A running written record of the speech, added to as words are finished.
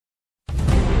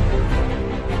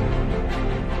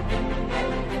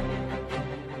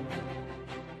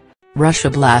Russia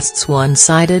blasts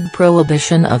one-sided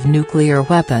Prohibition of Nuclear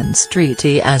Weapons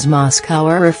treaty as Moscow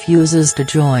refuses to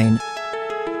join.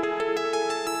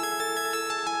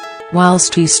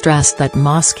 Whilst he stressed that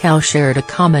Moscow shared a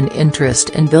common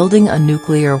interest in building a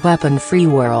nuclear weapon-free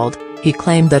world, he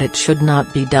claimed that it should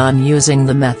not be done using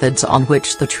the methods on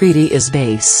which the treaty is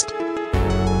based.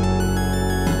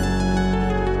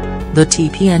 The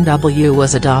TPNW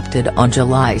was adopted on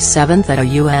July 7 at a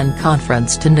UN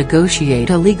conference to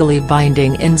negotiate a legally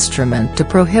binding instrument to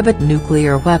prohibit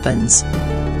nuclear weapons.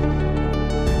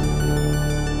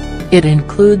 It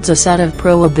includes a set of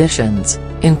prohibitions,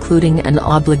 including an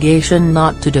obligation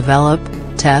not to develop,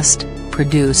 test,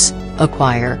 produce,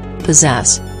 acquire,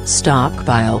 possess,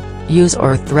 stockpile, use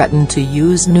or threaten to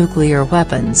use nuclear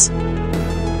weapons.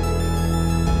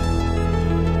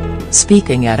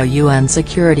 Speaking at a UN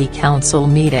Security Council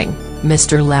meeting,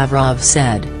 Mr. Lavrov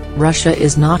said, "Russia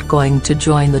is not going to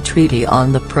join the Treaty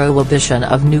on the Prohibition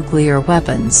of Nuclear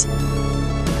Weapons.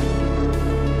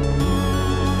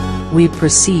 We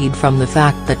proceed from the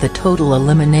fact that the total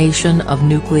elimination of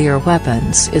nuclear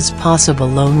weapons is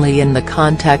possible only in the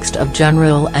context of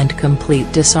general and complete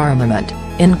disarmament,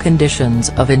 in conditions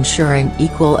of ensuring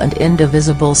equal and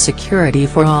indivisible security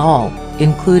for all,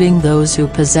 including those who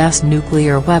possess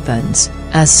nuclear weapons,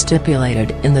 as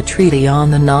stipulated in the Treaty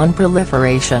on the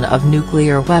Non-Proliferation of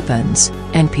Nuclear Weapons,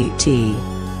 NPT.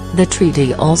 The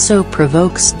treaty also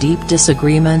provokes deep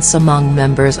disagreements among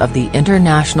members of the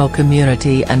international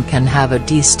community and can have a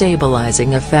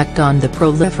destabilizing effect on the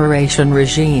proliferation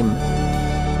regime."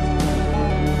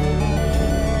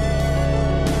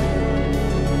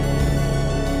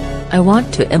 I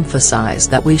want to emphasize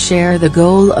that we share the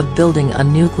goal of building a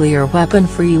nuclear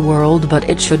weapon-free world, but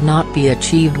it should not be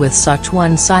achieved with such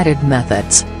one-sided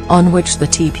methods, on which the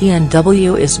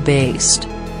TPNW is based.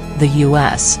 The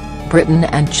US, Britain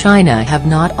and China have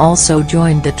not also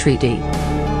joined the treaty.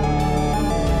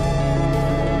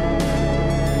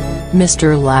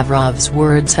 Mr. Lavrov's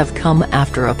words have come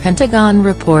after a Pentagon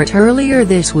report earlier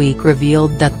this week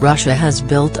revealed that Russia has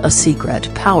built a secret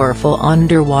powerful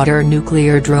underwater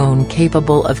nuclear drone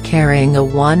capable of carrying a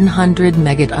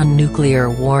 100-megaton nuclear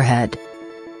warhead.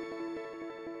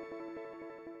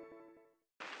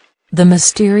 The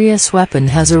mysterious weapon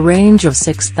has a range of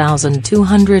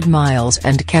 6,200 miles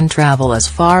and can travel as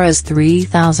far as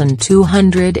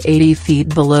 3,280 feet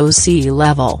below sea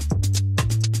level.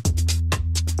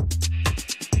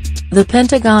 The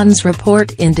Pentagon's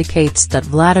report indicates that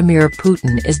Vladimir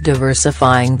Putin is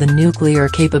diversifying the nuclear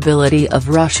capability of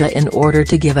Russia in order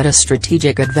to give it a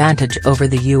strategic advantage over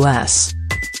the US.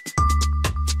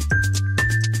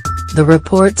 The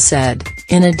report said,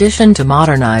 in addition to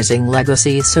modernizing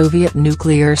legacy Soviet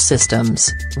nuclear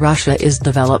systems, Russia is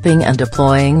developing and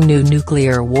deploying new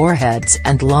nuclear warheads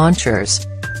and launchers.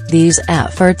 These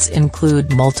efforts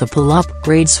include multiple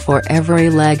upgrades for every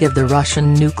leg of the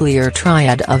Russian nuclear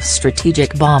triad of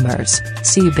strategic bombers,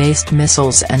 sea-based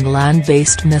missiles and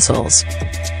land-based missiles.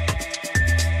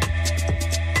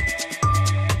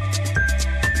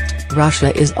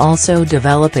 Russia is also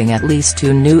developing at least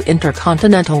 2 new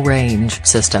intercontinental range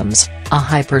systems, a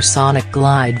hypersonic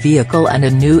glide vehicle and a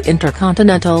new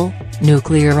intercontinental,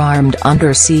 nuclear-armed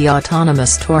undersea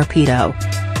autonomous torpedo.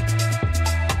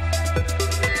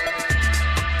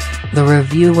 The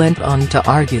review went on to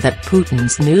argue that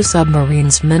Putin's new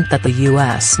submarines meant that the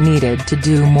US needed to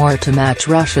do more to match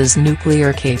Russia's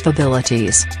nuclear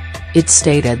capabilities. It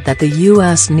stated that the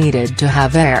US needed to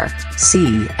have air,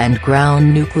 sea and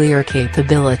ground nuclear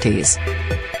capabilities.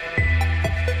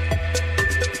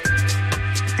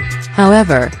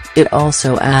 However, it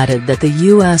also added that the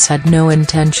US had no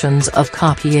intentions of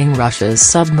copying Russia's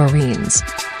submarines.